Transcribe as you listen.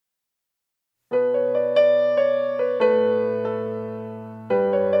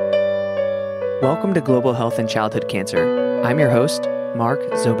Welcome to Global Health and Childhood Cancer. I'm your host, Mark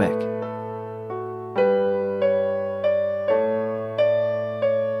Zobek.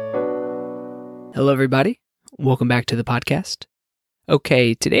 Hello, everybody. Welcome back to the podcast.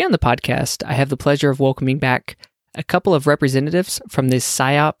 Okay, today on the podcast, I have the pleasure of welcoming back a couple of representatives from the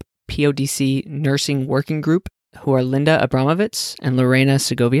SIOP PODC Nursing Working Group, who are Linda Abramovitz and Lorena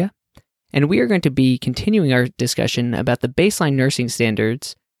Segovia. And we are going to be continuing our discussion about the baseline nursing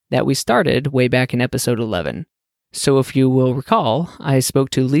standards that we started way back in episode 11. So if you will recall, I spoke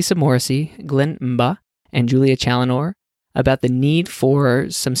to Lisa Morrissey, Glenn Mba, and Julia Challenor about the need for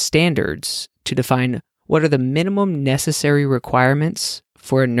some standards to define what are the minimum necessary requirements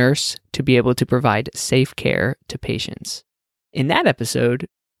for a nurse to be able to provide safe care to patients. In that episode,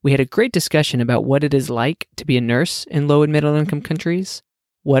 we had a great discussion about what it is like to be a nurse in low and middle income countries,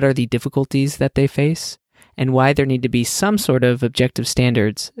 what are the difficulties that they face, and why there need to be some sort of objective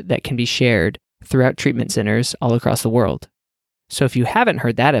standards that can be shared throughout treatment centers all across the world. So if you haven't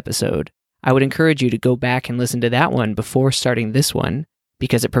heard that episode, I would encourage you to go back and listen to that one before starting this one,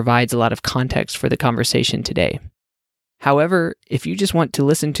 because it provides a lot of context for the conversation today. However, if you just want to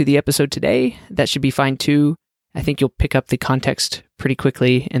listen to the episode today, that should be fine too. I think you'll pick up the context pretty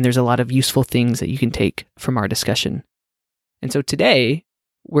quickly, and there's a lot of useful things that you can take from our discussion. And so today,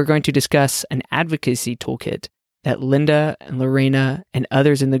 we're going to discuss an advocacy toolkit that Linda and Lorena and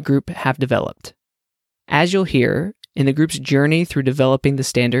others in the group have developed. As you'll hear, in the group's journey through developing the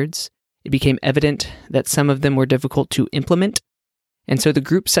standards, it became evident that some of them were difficult to implement, and so the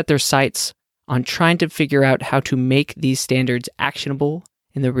group set their sights on trying to figure out how to make these standards actionable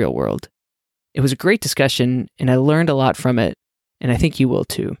in the real world. It was a great discussion, and I learned a lot from it, and I think you will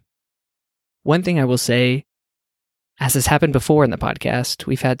too. One thing I will say, as has happened before in the podcast,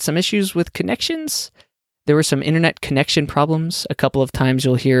 we've had some issues with connections. There were some internet connection problems. A couple of times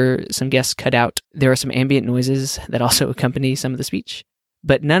you'll hear some guests cut out. There are some ambient noises that also accompany some of the speech.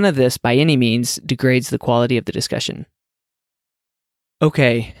 But none of this by any means degrades the quality of the discussion.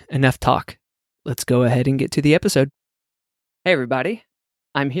 Okay, enough talk. Let's go ahead and get to the episode. Hey everybody,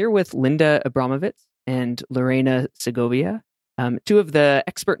 I'm here with Linda Abramovitz and Lorena Segovia, two of the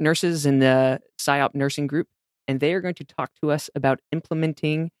expert nurses in the SIOP nursing group. And they are going to talk to us about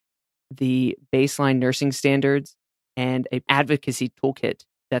implementing the baseline nursing standards and an advocacy toolkit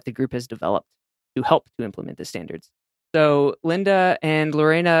that the group has developed to help to implement the standards. So Linda and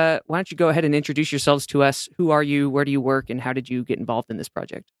Lorena, why don't you go ahead and introduce yourselves to us? Who are you? Where do you work? And how did you get involved in this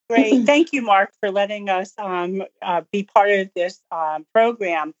project? Great. Thank you, Mark, for letting us be part of this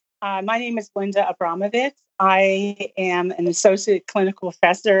program. My name is Linda Abramovitz. I am an associate clinical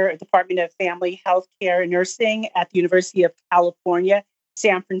professor at the Department of Family Healthcare and Nursing at the University of California,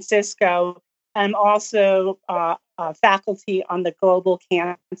 San Francisco. I'm also faculty on the Global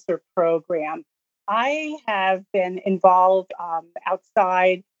Cancer Program. I have been involved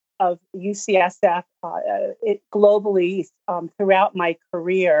outside of UCSF globally throughout my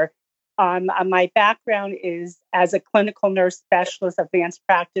career. My background is as a clinical nurse specialist, advanced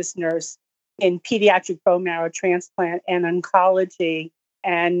practice nurse in pediatric bone marrow transplant and oncology,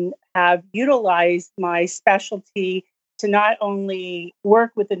 and have utilized my specialty to not only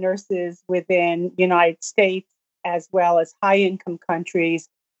work with the nurses within the United States as well as high-income countries,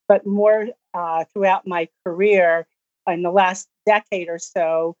 but more throughout my career in the last decade or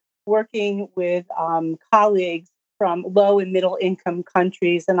so, working with colleagues from low and middle income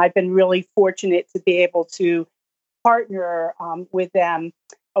countries. And I've been really fortunate to be able to partner with them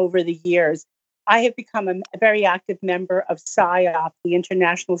over the years. I have become a very active member of SIOP, the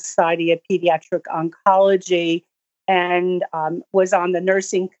International Society of Pediatric Oncology, and was on the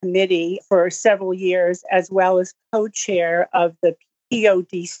nursing committee for several years, as well as co-chair of the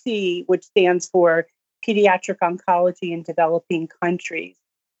PODC, which stands for Pediatric Oncology in Developing Countries.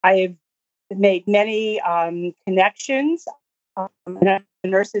 I have made many connections. The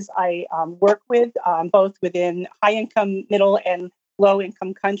nurses I work with, both within high-income, middle, and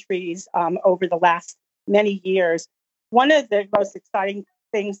low-income countries over the last many years. One of the most exciting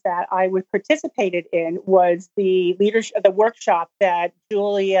things that I participated in was the workshop that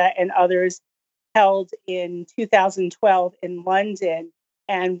Julia and others held in 2012 in London,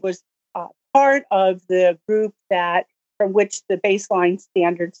 and was part of the group from which the baseline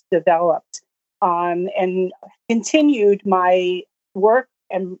standards developed, and continued my work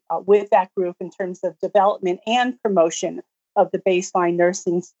and with that group in terms of development and promotion of the baseline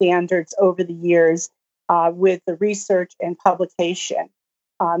nursing standards over the years with the research and publication.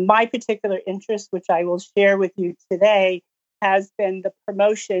 My particular interest, which I will share with you today, has been the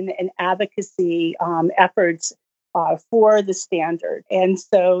promotion and advocacy efforts for the standard. And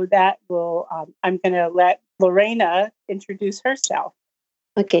so that will, I'm going to let Lorena introduce herself.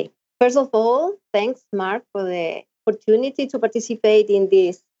 Okay. First of all, thanks, Mark, for the opportunity to participate in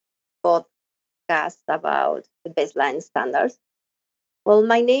this podcast about the baseline standards. Well,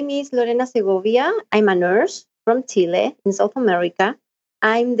 my name is Lorena Segovia. I'm a nurse from Chile in South America.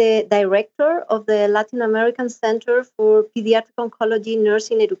 I'm the director of the Latin American Center for Pediatric Oncology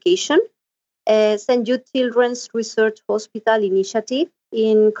Nursing Education, St. Jude Children's Research Hospital initiative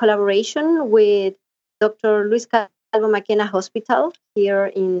in collaboration with Dr. Luis Calvo Maquena Hospital here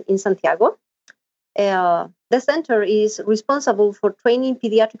in Santiago. The center is responsible for training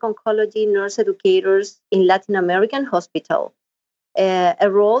pediatric oncology nurse educators in Latin American hospital, a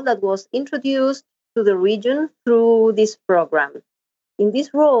role that was introduced to the region through this program. In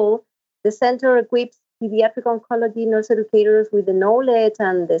this role, the center equips pediatric oncology nurse educators with the knowledge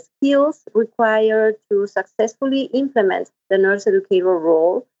and the skills required to successfully implement the nurse educator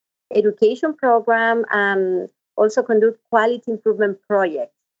role, education program, and also conduct quality improvement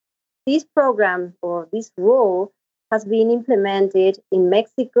projects. This program or this role has been implemented in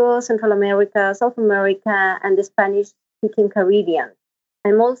Mexico, Central America, South America, and the Spanish-speaking Caribbean.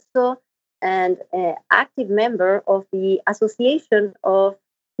 I'm also an active member of the Association of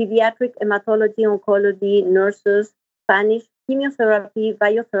Pediatric Hematology Oncology Nurses Spanish Chemotherapy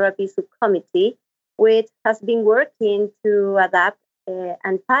Biotherapy Subcommittee, which has been working to adapt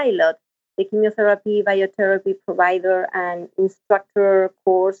and pilot the chemotherapy biotherapy provider and instructor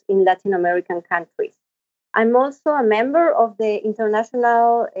course in Latin American countries. I'm also a member of the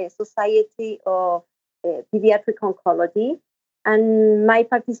International Society of Pediatric Oncology, and my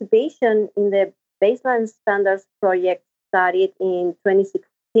participation in the Baseline Standards project started in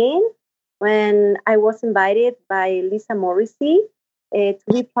 2016 when I was invited by Lisa Morrissey to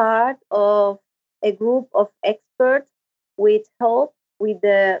be part of a group of experts which help with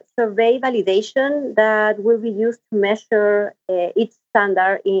the survey validation that will be used to measure each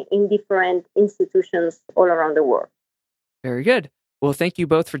standard in different institutions all around the world. Very good. Well, thank you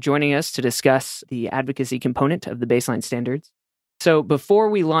both for joining us to discuss the advocacy component of the baseline standards. So before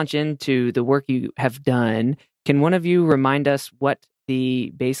we launch into the work you have done, can one of you remind us what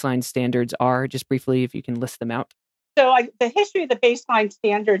the baseline standards are, just briefly, if you can list them out? So the history of the baseline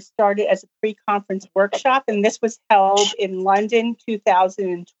standards started as a pre-conference workshop, and this was held in London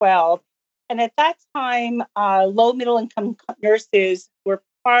 2012. And at that time, low middle-income nurses were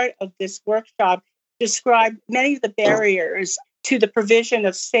part of this workshop, described many of the barriers to the provision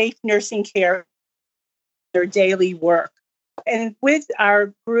of safe nursing care in their daily work. And with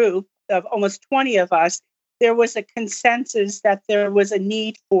our group of almost 20 of us, there was a consensus that there was a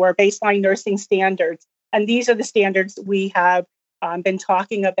need for baseline nursing standards. And these are the standards we have been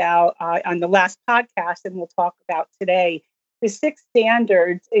talking about on the last podcast and we'll talk about today. The 6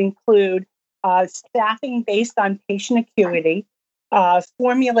 standards include staffing based on patient acuity,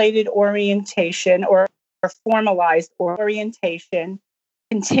 formulated orientation or formalized orientation,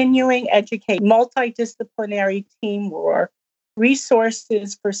 continuing education, multidisciplinary teamwork,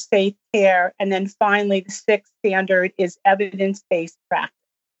 resources for safe care, and then finally the 6th standard is evidence-based practice.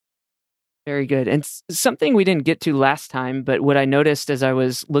 Very good. And something we didn't get to last time, but what I noticed as I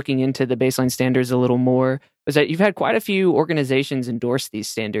was looking into the baseline standards a little more was that you've had quite a few organizations endorse these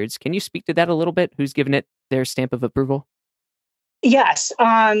standards. Can you speak to that a little bit? Who's given it their stamp of approval? Yes.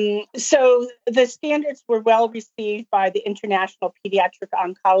 So the standards were well received by the international pediatric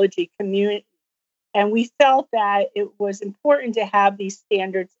oncology community. And we felt that it was important to have these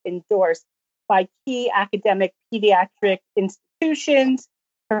standards endorsed by key academic pediatric institutions,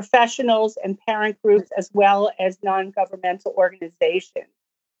 professionals and parent groups, as well as non-governmental organizations.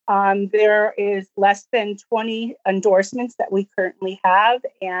 There is less than 20 endorsements that we currently have,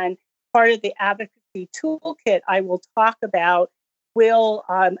 and part of the Advocacy Toolkit I will talk about will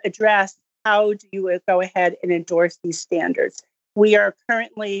address how do you go ahead and endorse these standards. We are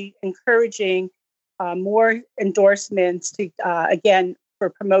currently encouraging more endorsements to, again, for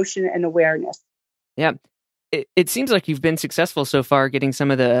promotion and awareness. Yeah. It seems like you've been successful so far getting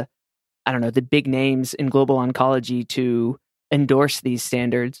some of the, the big names in global oncology to endorse these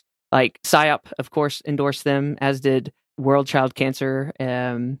standards. Like SIOP, of course, endorsed them, as did World Child Cancer,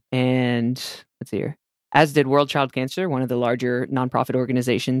 as did World Child Cancer, one of the larger nonprofit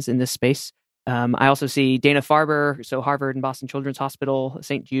organizations in this space. I also see Dana-Farber, so Harvard and Boston Children's Hospital,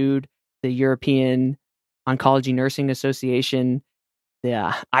 St. Jude, the European Oncology Nursing Association,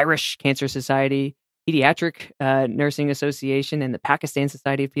 the Irish Cancer Society, Pediatric Nursing Association, and the Pakistan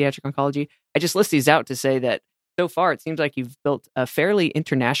Society of Pediatric Oncology. I just list these out to say that so far it seems like you've built a fairly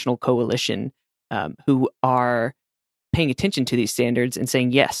international coalition who are paying attention to these standards and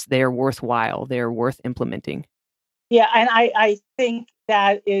saying, yes, they are worthwhile, they are worth implementing. Yeah, and I think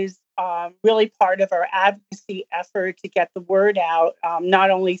that is really part of our advocacy effort to get the word out,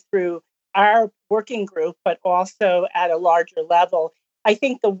 not only through our working group, but also at a larger level. I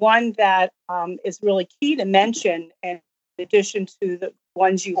think the one that is really key to mention, in addition to the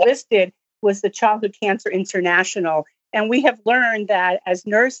ones you listed, was the Childhood Cancer International. And we have learned that as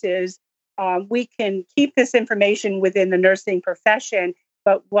nurses, we can keep this information within the nursing profession,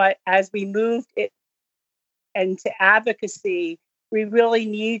 but as we moved it into advocacy, we really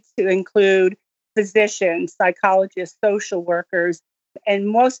need to include physicians, psychologists, social workers, and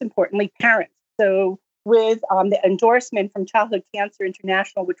most importantly, parents. So with the endorsement from Childhood Cancer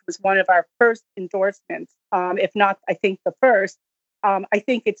International, which was one of our first endorsements, if not, I think the first, I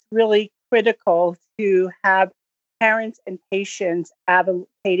think it's really critical to have parents and patients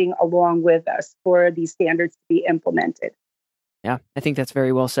advocating along with us for these standards to be implemented. Yeah, I think that's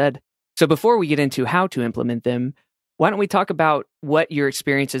very well said. So before we get into how to implement them, why don't we talk about what your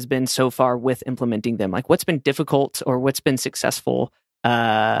experience has been so far with implementing them? Like what's been difficult or what's been successful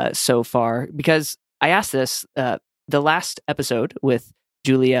so far? Because I asked this the last episode with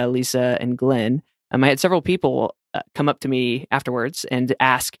Julia, Lisa, and Glenn. I had several people come up to me afterwards and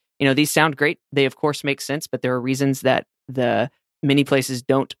ask, these sound great. They, of course, make sense, but there are reasons that the many places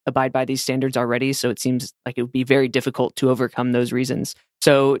don't abide by these standards already. So it seems like it would be very difficult to overcome those reasons.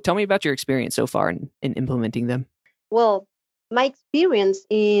 So tell me about your experience so far in implementing them. Well, my experience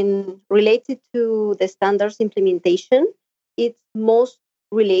in related to the standards implementation, it's most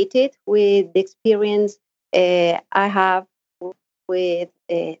related with the experience I have with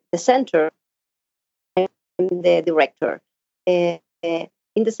the center and the director.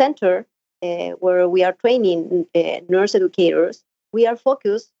 In the center, where we are training nurse educators, we are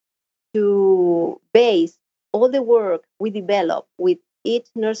focused to base all the work we develop with each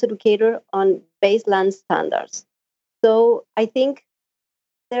nurse educator on baseline standards. So I think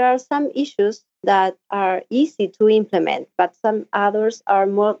there are some issues that are easy to implement, but some others are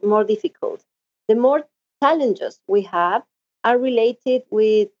more difficult. The more challenges we have are related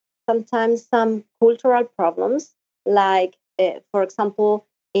with sometimes some cultural problems, like, for example,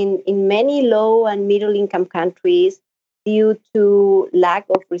 in many low and middle income countries, due to lack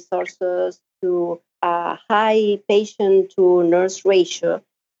of resources, to a high patient to nurse ratio,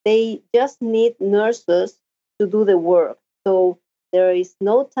 they just need nurses to do the work. So there is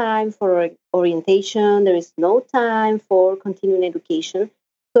no time for orientation. There is no time for continuing education.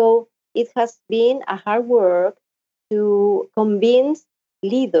 So it has been a hard work to convince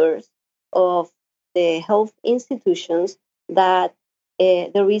leaders of the health institutions that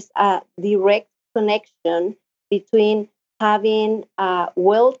there is a direct connection between having a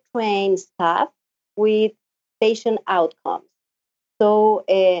well-trained staff with patient outcomes. So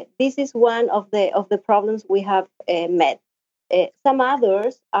this is one of the problems we have met. Some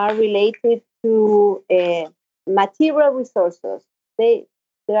others are related to material resources. There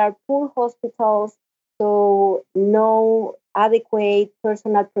are poor hospitals, so no adequate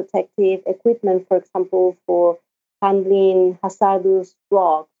personal protective equipment, for example, for handling hazardous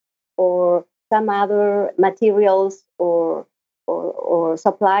drugs or some other materials or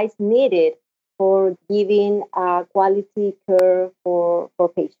supplies needed for giving quality care for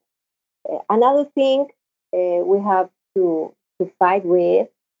patients. Another thing we have to fight with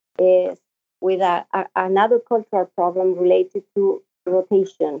is with another cultural problem related to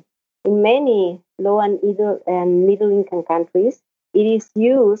rotation. In many low and middle income countries, it is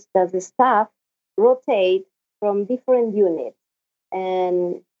used that the staff rotate from different units.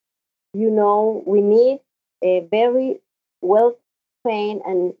 And, we need a very well-trained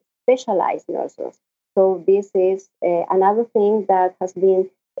and specialized nurses. So this is another thing that has been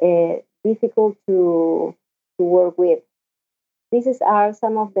difficult to work with. These are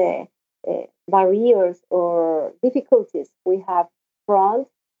some of the barriers or difficulties we have front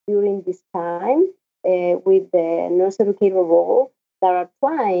during this time with the nurse educator role that are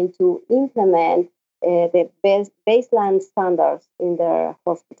trying to implement the baseline standards in their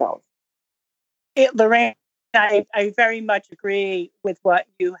hospitals. Lorena, I very much agree with what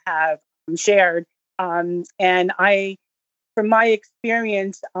you have shared. And from my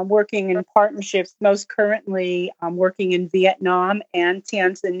experience working in partnerships, most currently working in Vietnam and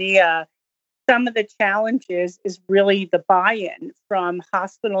Tanzania, some of the challenges is really the buy-in from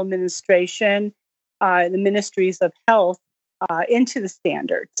hospital administration, the ministries of health into the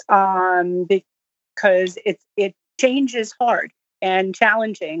standards, because it changes hard and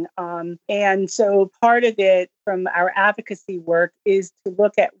challenging. And so part of it from our advocacy work is to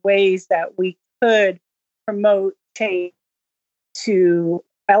look at ways that we could promote change to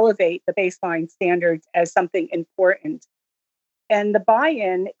elevate the baseline standards as something important. And the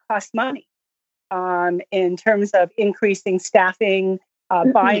buy-in costs money in terms of increasing staffing,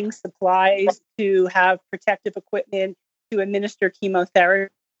 buying supplies to have protective equipment, to administer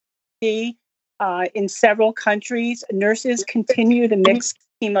chemotherapy. In several countries, nurses continue to mix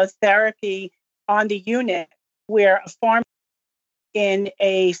chemotherapy on the unit, where a pharmacist in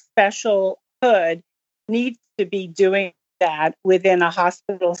a special hood needs to be doing that within a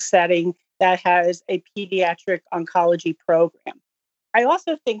hospital setting that has a pediatric oncology program. I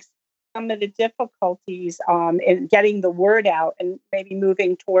also think some of the difficulties in getting the word out and maybe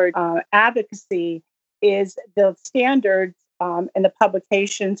moving toward advocacy is the standards and the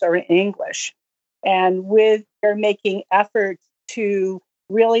publications are in English. And they're making efforts to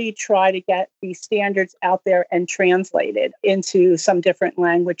really try to get these standards out there and translated into some different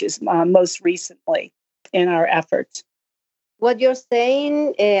languages most recently in our efforts. What you're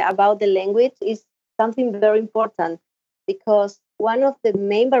saying about the language is something very important, because one of the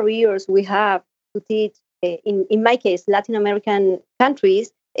main barriers we have to teach, in my case, Latin American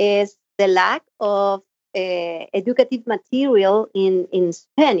countries, is the lack of educative material in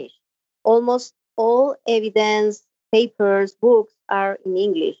Spanish. Almost all evidence, papers, books are in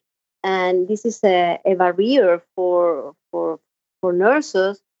English, and this is a barrier for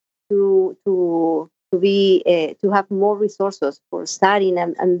nurses to have more resources for studying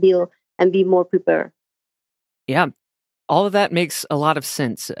and be more prepared. Yeah, all of that makes a lot of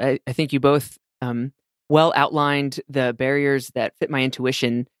sense. I think you both well outlined the barriers that fit my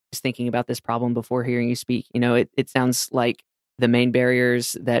intuition. Just thinking about this problem before hearing you speak, it sounds like the main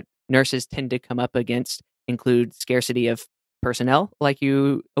barriers that nurses tend to come up against include scarcity of personnel, like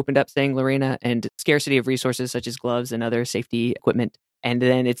you opened up saying, Lorena, and scarcity of resources such as gloves and other safety equipment. And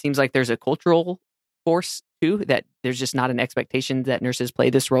then it seems like there's a cultural force too, that there's just not an expectation that nurses play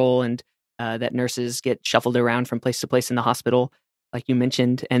this role, and that nurses get shuffled around from place to place in the hospital, like you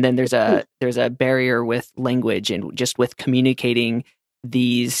mentioned. And then there's a barrier with language and just with communicating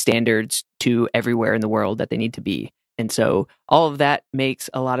these standards to everywhere in the world that they need to be. And so all of that makes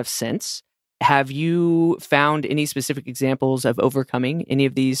a lot of sense. Have you found any specific examples of overcoming any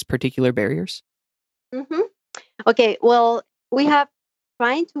of these particular barriers? Mm-hmm. Okay, well, we have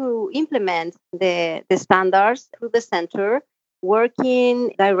trying to implement the standards through the center,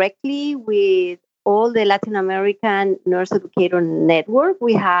 working directly with all the Latin American nurse educator network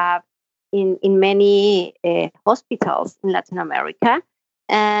we have in many hospitals in Latin America.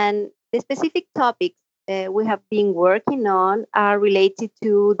 And the specific topics we have been working on are related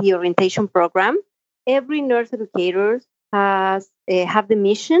to the orientation program. Every nurse educator have the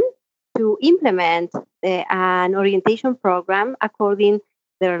mission to implement an orientation program according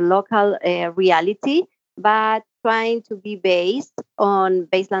their local reality, but trying to be based on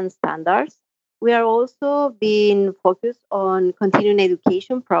baseline standards. We are also being focused on continuing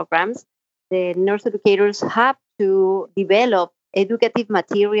education programs. The nurse educators have to develop educative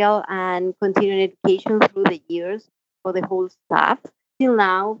material and continuing education through the years for the whole staff. Till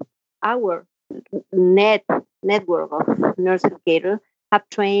now, our network of nurse educators have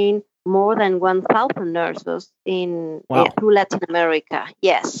trained more than 1,000 nurses through Latin America.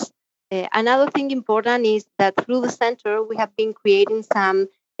 Yes. Another thing important is that through the center, we have been creating some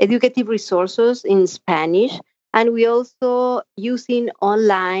educative resources in Spanish, and we also using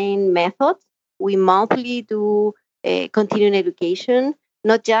online methods. We monthly do continuing education,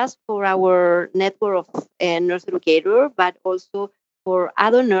 not just for our network of nurse educator, but also for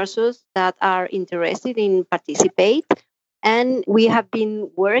other nurses that are interested in participate. And we have been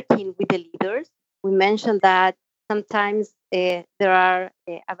working with the leaders. We mentioned that sometimes there are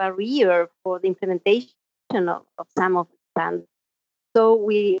a barrier for the implementation of some of the standards. So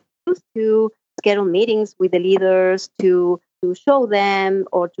we used to schedule meetings with the leaders to show them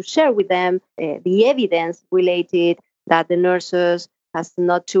or to share with them the evidence related that the nurses has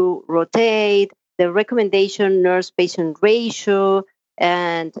not to rotate, the recommendation nurse-patient ratio,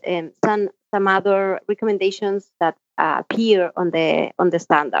 and some other recommendations that appear on the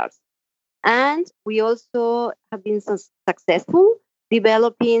standards. And we also have been successful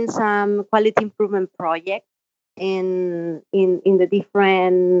developing some quality improvement projects in the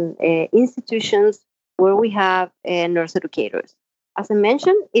different institutions where we have nurse educators. As I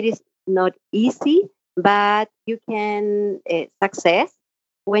mentioned, it is not easy, but you can success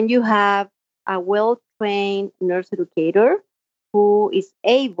when you have a well-trained nurse educator who is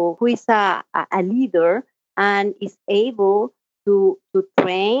a leader and is able to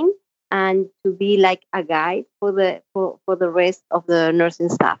train and to be like a guide for the rest of the nursing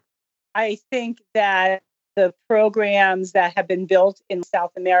staff. I think that the programs that have been built in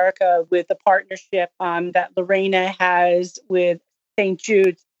South America with the partnership that Lorena has with St.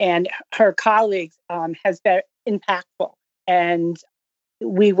 Jude's and her colleagues has been impactful. And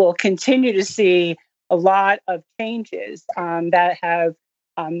we will continue to see a lot of changes that have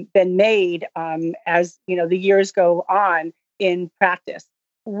been made as the years go on in practice.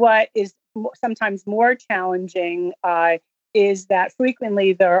 What is sometimes more challenging is that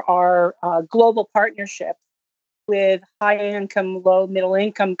frequently there are global partnerships with high-income, low,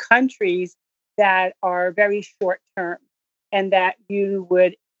 middle-income countries that are very short-term, and that you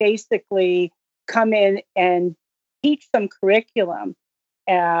would basically come in and teach some curriculum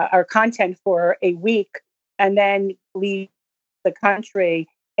or content for a week and then leave the country.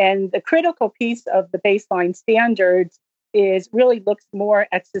 And the critical piece of the baseline standards is really looks more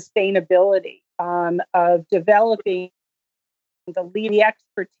at sustainability of developing the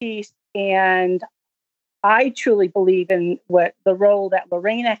expertise. And I truly believe in what the role that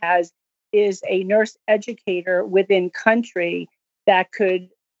Lorena has is a nurse educator within country that could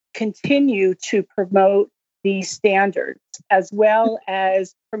continue to promote these standards as well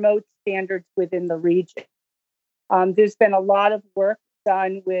as promote standards within the region. There's been a lot of work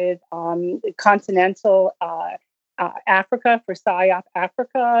done with continental Africa for SIOP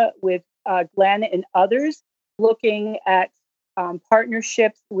Africa with Glenn and others looking at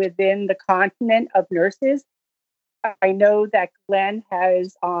partnerships within the continent of nurses. I know that Glenn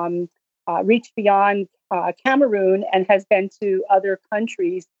has reached beyond Cameroon and has been to other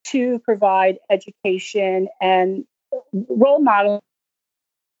countries to provide education and role modeling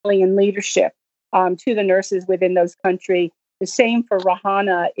and leadership to the nurses within those countries. The same for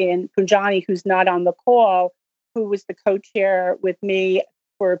Rahana in Punjani, who's not on the call, who was the co-chair with me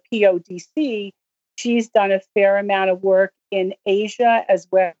for PODC. She's done a fair amount of work in Asia as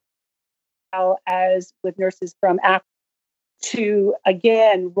well as with nurses from Africa to,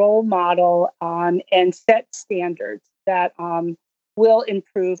 again, role model and set standards that will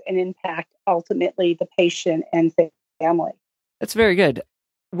improve and impact ultimately the patient and family. That's very good.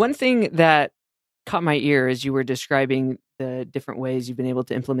 One thing that caught my ear as you were describing the different ways you've been able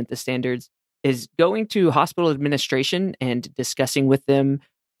to implement the standards is going to hospital administration and discussing with them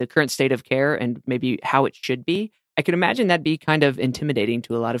the current state of care and maybe how it should be. I could imagine that'd be kind of intimidating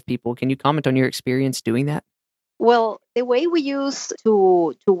to a lot of people. Can you comment on your experience doing that? Well, the way we used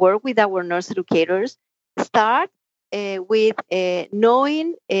to work with our nurse educators start with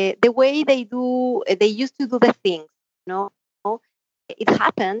knowing the way they used to do the things. It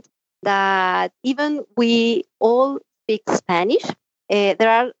happened that even we all speak Spanish,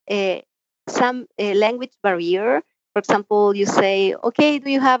 there are some language barrier. For example, you say, okay, do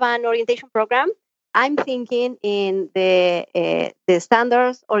you have an orientation program? I'm thinking in the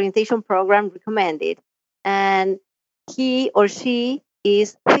standards orientation program recommended. And he or she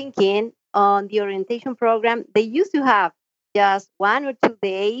is thinking on the orientation program. They used to have just 1 or 2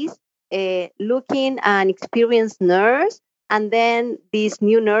 days looking an experienced nurse, and then this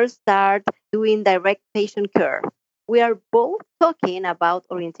new nurse start doing direct patient care. We are both talking about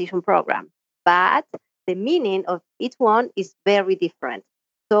orientation program, but the meaning of each one is very different.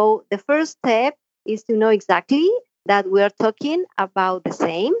 So the first step is to know exactly that we are talking about the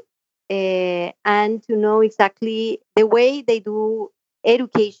same and to know exactly the way they do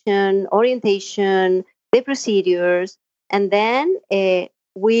education, orientation, the procedures, and then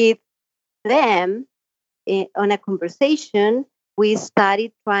with them on a conversation, we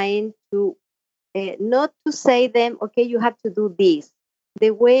started trying to not to say them, okay, you have to do this.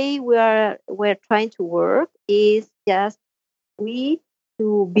 The way we're trying to work is just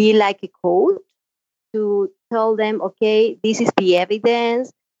to be like a coach, to tell them, okay, this is the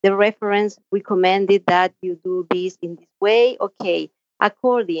evidence, the reference recommended that you do this in this way. Okay,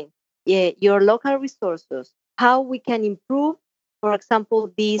 according your local resources, how we can improve, for example,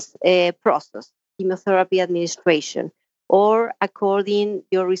 this process, chemotherapy administration, or according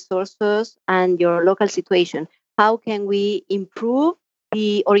your resources and your local situation, how can we improve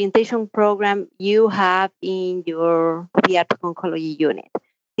the orientation program you have in your pediatric oncology unit?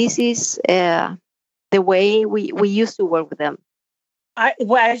 This is the way we used to work with them.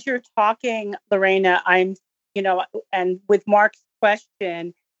 As you're talking, Lorena, I'm, and with Mark's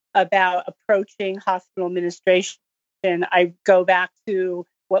question about approaching hospital administration, I go back to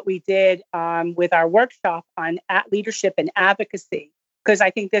what we did with our workshop on leadership and advocacy, because I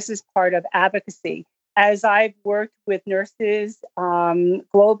think this is part of advocacy. As I've worked with nurses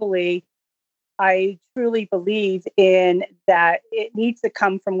globally, I truly believe in that it needs to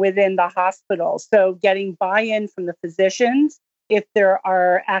come from within the hospital. So getting buy-in from the physicians, if there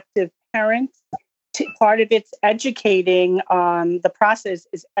are active parents, part of it's educating, the process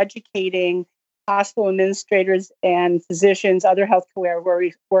is educating hospital administrators and physicians, other healthcare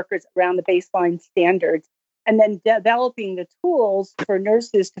workers around the baseline standards, and then developing the tools for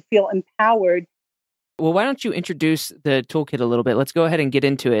nurses to feel empowered. Well, why don't you introduce the toolkit a little bit? Let's go ahead and get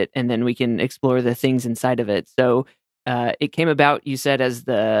into it, and then we can explore the things inside of it. So it came about, you said, as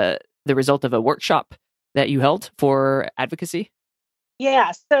the result of a workshop that you held for advocacy?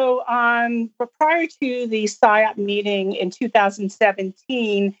 Yeah. So prior to the SIOP meeting in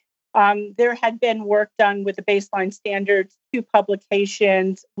 2017, there had been work done with the baseline standards, 2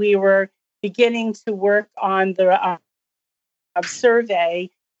 publications. We were beginning to work on the survey,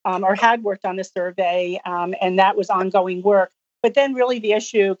 or had worked on the survey, and that was ongoing work. But then really the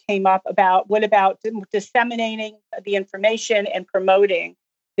issue came up about what about disseminating the information and promoting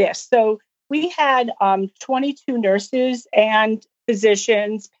this. So we had 22 nurses and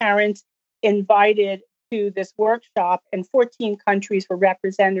physicians, parents invited to this workshop, and 14 countries were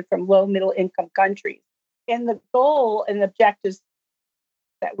represented from low, middle income countries. And the goal and objectives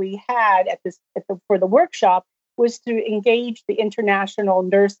that we had for the workshop was to engage the international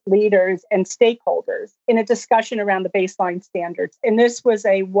nurse leaders and stakeholders in a discussion around the baseline standards. And this was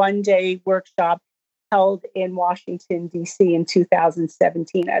a one-day workshop held in Washington, D.C. in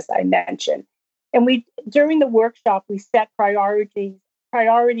 2017, as I mentioned. And during the workshop, we set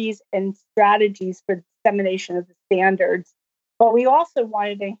priorities and strategies for dissemination of the standards. But we also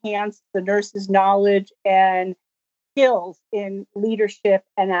wanted to enhance the nurses' knowledge and skills in leadership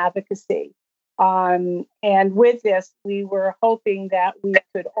and advocacy. And with this, we were hoping that we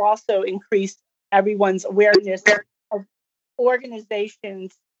could also increase everyone's awareness of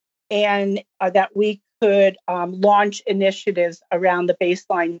organizations and that we could launch initiatives around the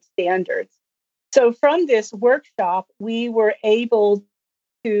baseline standards. So from this workshop, we were able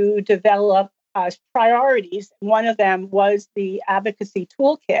to develop priorities. One of them was the Advocacy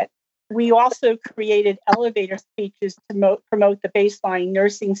Toolkit. We also created elevator speeches to promote the baseline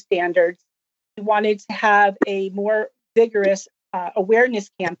nursing standards. We wanted to have a more vigorous awareness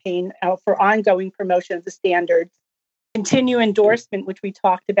campaign for ongoing promotion of the standards, continue endorsement, which we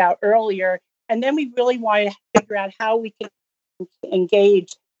talked about earlier. And then we really wanted to figure out how we can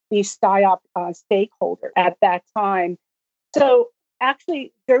engage these SIOP stakeholders at that time. So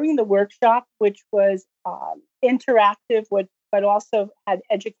actually, during the workshop, which was interactive, but also had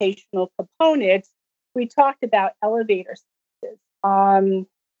educational components, we talked about elevator speeches,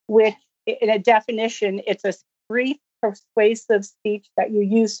 which in a definition, it's a brief, persuasive speech that you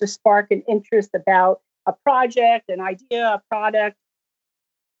use to spark an interest about a project, an idea, a product,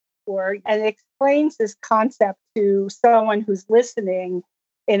 and it explains this concept to someone who's listening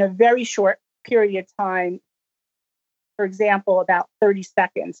in a very short period of time. For example, about 30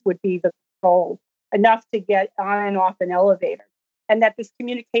 seconds would be the goal, enough to get on and off an elevator, and that this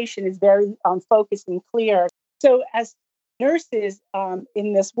communication is very focused and clear. So as nurses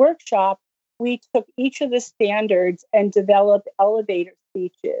in this workshop, we took each of the standards and developed elevator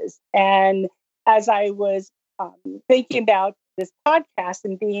speeches. And as I was thinking about this podcast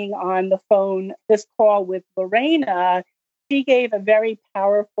and being on the phone, this call with Lorena, she gave a very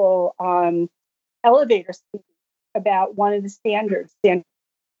powerful elevator speech about one of the standards, standard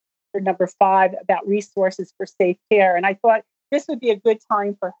number 5, about resources for safe care. And I thought this would be a good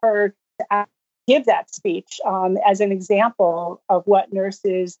time for her to give that speech as an example of what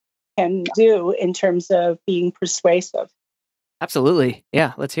nurses can do in terms of being persuasive. Absolutely.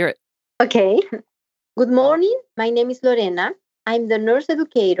 Yeah, let's hear it. Okay. Good morning. My name is Lorena. I'm the nurse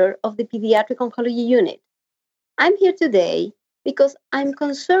educator of the Pediatric Oncology Unit. I'm here today because I'm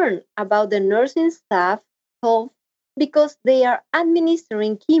concerned about the nursing staff health because they are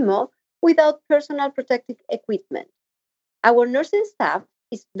administering chemo without personal protective equipment. Our nursing staff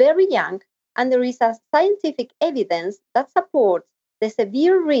is very young, and there is a scientific evidence that supports the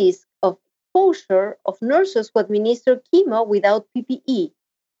severe risk of exposure of nurses who administer chemo without PPE,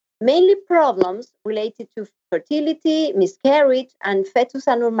 mainly problems related to fertility, miscarriage, and fetus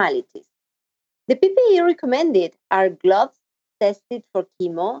abnormalities. The PPE recommended are gloves tested for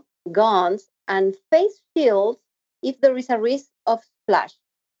chemo, gowns, and face shields if there is a risk of splash.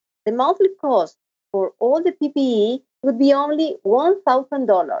 The monthly cost for all the PPE would be only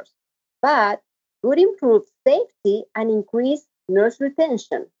 $1,000, but would improve safety and increase nurse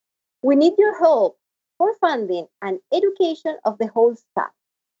retention. We need your help for funding and education of the whole staff.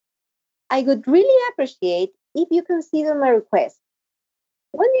 I would really appreciate if you consider my request.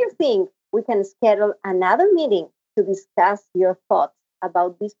 When do you think we can schedule another meeting to discuss your thoughts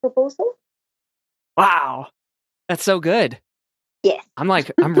about this proposal? Wow, that's so good. Yes.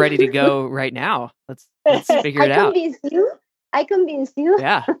 I'm ready to go right now. Let's figure it out. I convince you.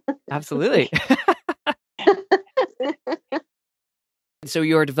 Yeah, absolutely. So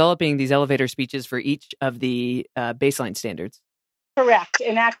you're developing these elevator speeches for each of the baseline standards. Correct.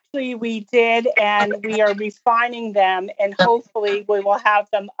 And actually we did, and we are refining them, and hopefully we will have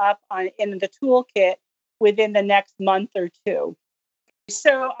them up in the toolkit within the next month or two.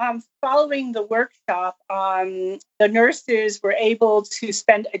 So following the workshop, the nurses were able to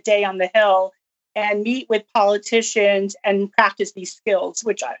spend a day on the Hill and meet with politicians and practice these skills,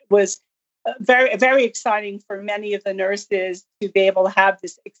 which was very, very exciting for many of the nurses to be able to have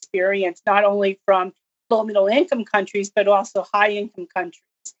this experience, not only from low middle income countries, but also high income countries.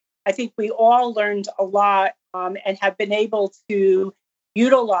 I think we all learned a lot and have been able to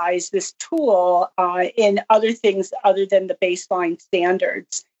utilize this tool in other things other than the baseline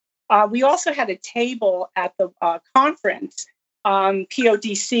standards. We also had a table at the conference,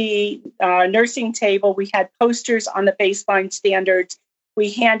 PODC nursing table. We had posters on the baseline standards.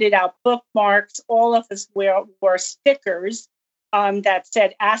 We handed out bookmarks. All of us wore stickers that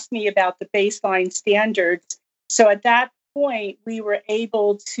said, "Ask me about the baseline standards." So at that point, we were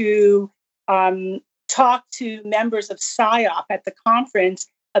able to talk to members of SIOP at the conference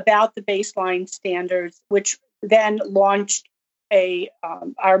about the baseline standards, which then launched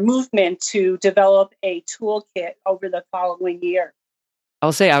our movement to develop a toolkit over the following year.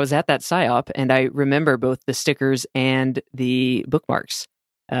 I'll say I was at that SIOP, and I remember both the stickers and the bookmarks.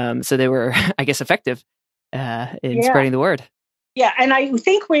 So they were, I guess, effective in spreading the word. Yeah, and I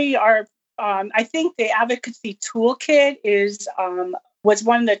think we are. I think the Advocacy Toolkit was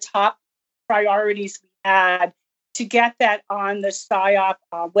one of the top priorities we had to get that on the SIOP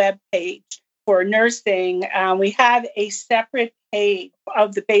webpage for nursing. We have a separate page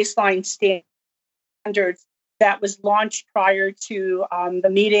of the baseline standards that was launched prior to the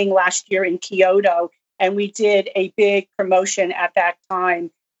meeting last year in Kyoto, and we did a big promotion at that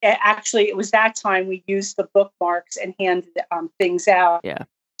time. Actually, it was that time we used the bookmarks and handed things out. Yeah.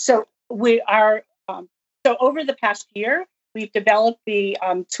 So we are. So over the past year, we've developed the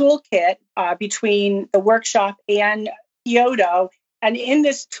toolkit between the workshop and Kyoto. And in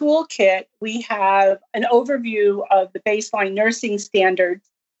this toolkit, we have an overview of the baseline nursing standards,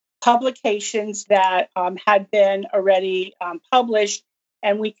 publications that had been already published,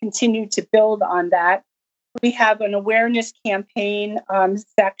 and we continue to build on that. We have an awareness campaign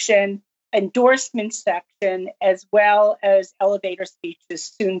section, endorsement section, as well as elevator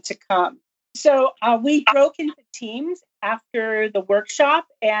speeches soon to come. So we broke into teams after the workshop,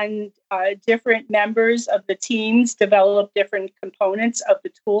 and different members of the teams developed different components of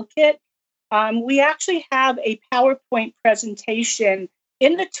the toolkit. We actually have a PowerPoint presentation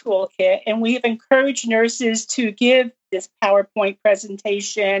in the toolkit, and we have encouraged nurses to give this PowerPoint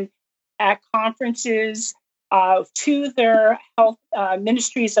presentation at conferences, to their health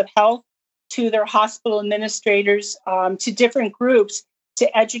ministries of health, to their hospital administrators, to different groups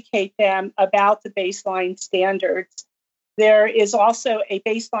to educate them about the baseline standards. There is also a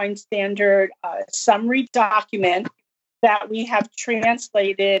baseline standard summary document that we have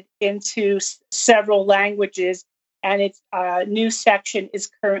translated into several languages, and its new section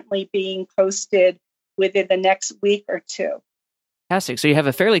is currently being posted within the next week or two. Fantastic. So you have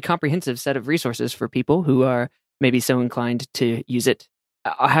a fairly comprehensive set of resources for people who are maybe so inclined to use it.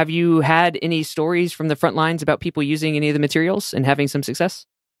 Have you had any stories from the front lines about people using any of the materials and having some success?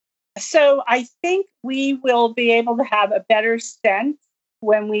 So I think we will be able to have a better sense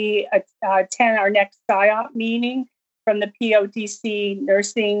when we attend our next SIOP meeting from the PODC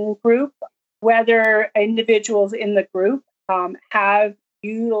nursing group, whether individuals in the group have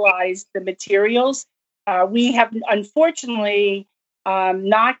utilized the materials. We have, unfortunately,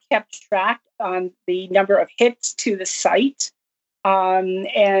 not kept track on the number of hits to the site.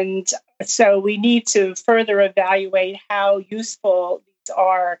 And so we need to further evaluate how useful these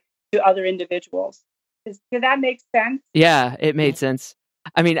are to other individuals. Did that make sense? Yeah, it made sense.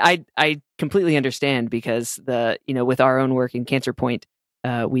 I mean, I completely understand, because with our own work in Cancer Point,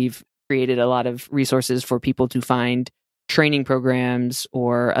 we've created a lot of resources for people to find training programs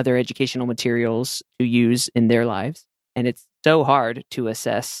or other educational materials to use in their lives. And it's so hard to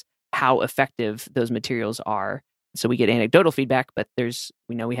assess how effective those materials are. So we get anecdotal feedback, but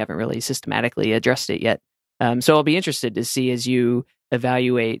we haven't really systematically addressed it yet. So I'll be interested to see, as you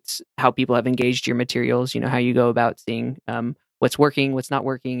evaluate how people have engaged your materials, how you go about seeing what's working, what's not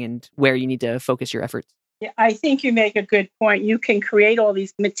working, and where you need to focus your efforts. Yeah, I think you make a good point. You can create all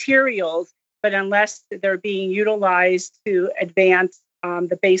these materials, but unless they're being utilized to advance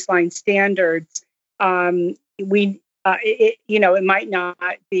the baseline standards, we it might not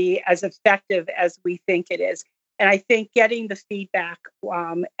be as effective as we think it is. And I think getting the feedback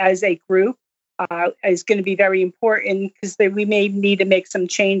as a group is going to be very important, because we may need to make some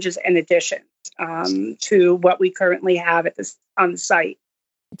changes and additions to what we currently have on the site.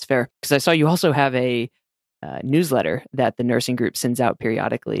 It's fair, because I saw you also have a newsletter that the nursing group sends out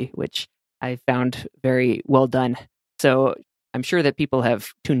periodically, which I found very well done. So I'm sure that people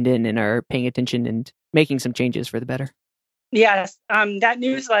have tuned in and are paying attention and making some changes for the better. Yes, that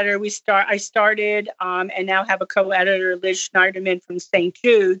newsletter I started and now have a co-editor, Liz Schneiderman from St.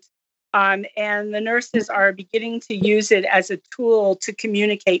 Jude's. And the nurses are beginning to use it as a tool to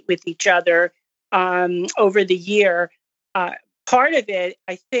communicate with each other over the year. Part of it,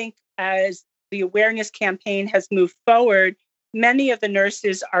 I think, as the awareness campaign has moved forward, many of the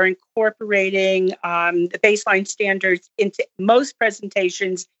nurses are incorporating the baseline standards into most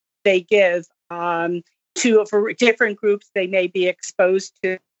presentations they give for different groups they may be exposed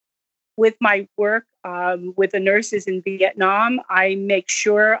to. With my work with the nurses in Vietnam, I make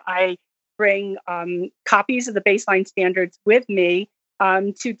sure I bring copies of the baseline standards with me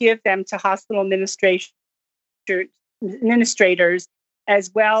to give them to hospital administrators,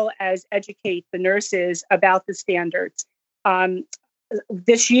 as well as educate the nurses about the standards.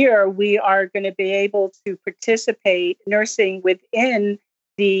 This year, we are going to be able to participate nursing within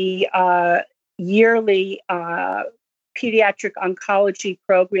the yearly pediatric oncology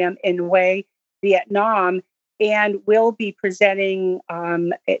program in Hue, Vietnam, and will be presenting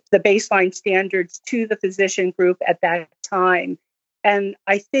the baseline standards to the physician group at that time. And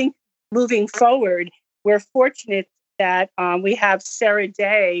I think moving forward, we're fortunate that we have Sarah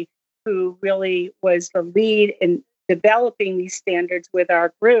Day, who really was the lead in developing these standards with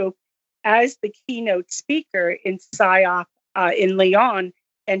our group, as the keynote speaker in SIOP in Lyon.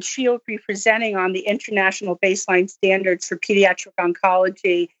 And she'll be presenting on the international baseline standards for pediatric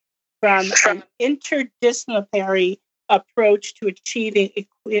oncology from an interdisciplinary approach to achieving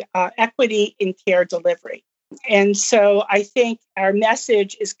equity in care delivery. And so I think our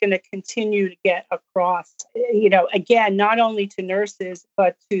message is going to continue to get across, again, not only to nurses,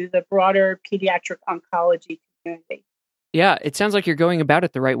 but to the broader pediatric oncology community. Yeah, it sounds like you're going about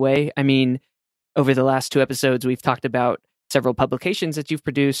it the right way. I mean, over the last 2 episodes, we've talked about several publications that you've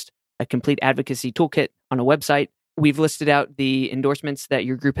produced, a complete advocacy toolkit on a website. We've listed out the endorsements that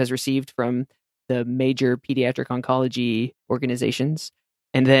your group has received from the major pediatric oncology organizations.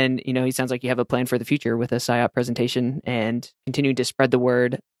 And then, it sounds like you have a plan for the future with a SIOP presentation and continuing to spread the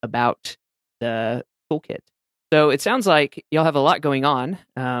word about the toolkit. So it sounds like y'all have a lot going on,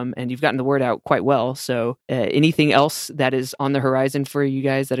 and you've gotten the word out quite well. So anything else that is on the horizon for you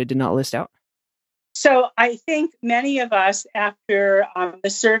guys that I did not list out? So I think many of us, after the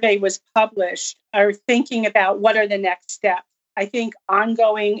survey was published, are thinking about what are the next steps. I think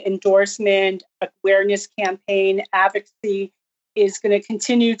ongoing endorsement, awareness campaign, advocacy is going to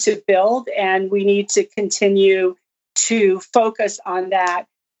continue to build, and we need to continue to focus on that.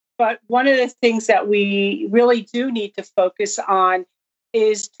 But one of the things that we really do need to focus on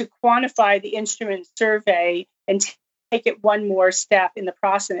is to quantify the instrument survey and take it one more step in the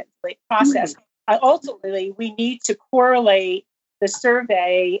process. Ultimately, we need to correlate the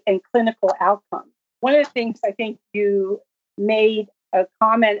survey and clinical outcomes. One of the things I think you made a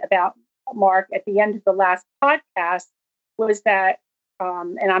comment about, Mark, at the end of the last podcast was that,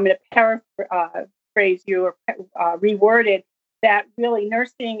 and I'm going to paraphrase you or reword it, that really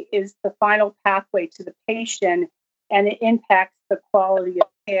nursing is the final pathway to the patient, and it impacts the quality of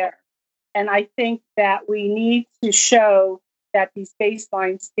care. And I think that we need to show that these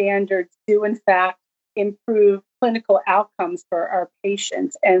baseline standards do, in fact, improve clinical outcomes for our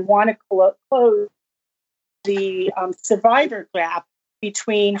patients, and want to close the survivor gap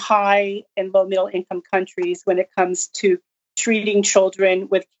between high and low middle income countries when it comes to treating children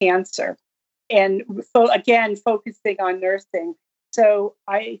with cancer. And again, focusing on nursing. So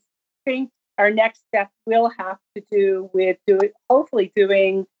I think our next step will have to do with hopefully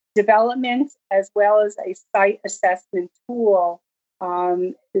doing development as well as a site assessment tool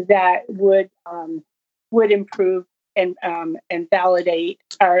that would improve and validate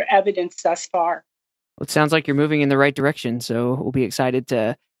our evidence thus far. Well, it sounds like you're moving in the right direction, so we'll be excited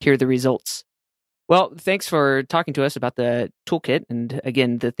to hear the results. Well, thanks for talking to us about the toolkit. And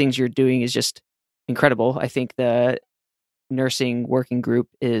again, the things you're doing is just incredible. I think the nursing working group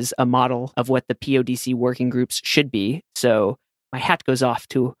is a model of what the PODC working groups should be. So my hat goes off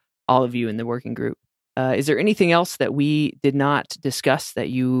to all of you in the working group. Is there anything else that we did not discuss that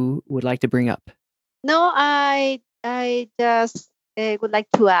you would like to bring up? No, I just would like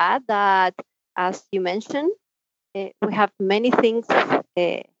to add that, as you mentioned, we have many things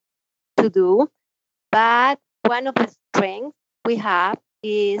to do, but one of the strengths we have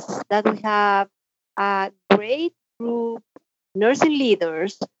is that we have a great group nursing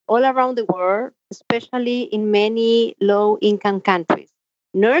leaders all around the world, especially in many low-income countries.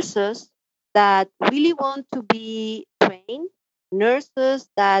 Nurses that really want to be trained, nurses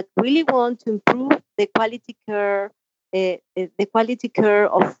that really want to improve the quality care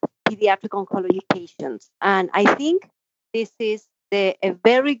of pediatric oncology patients. And I think this is a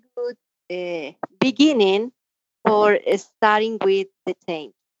very good beginning for starting with the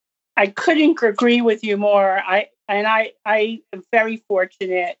change. I couldn't agree with you more. I am very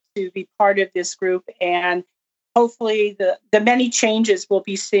fortunate to be part of this group, and hopefully the many changes we'll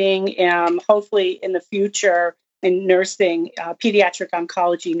be seeing, hopefully in the future in nursing, pediatric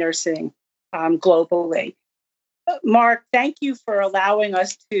oncology nursing globally. Mark, thank you for allowing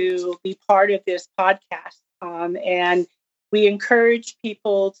us to be part of this podcast. And we encourage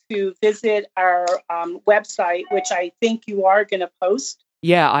people to visit our website, which I think you are going to post.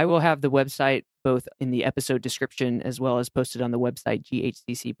 Yeah, I will have the website both in the episode description as well as posted on the website,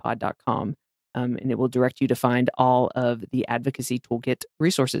 ghccpod.com. And it will direct you to find all of the Advocacy Toolkit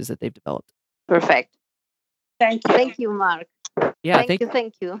resources that they've developed. Perfect. Thank you. Thank you, Mark. Yeah, thank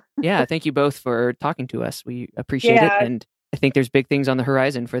you. Yeah, thank you both for talking to us. We appreciate it. And I think there's big things on the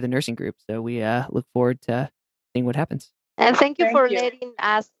horizon for the nursing group. So we look forward to seeing what happens. And thank you for letting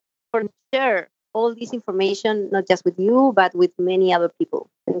us share all this information, not just with you, but with many other people.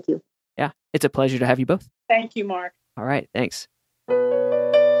 Thank you. Yeah, it's a pleasure to have you both. Thank you, Mark. All right, thanks.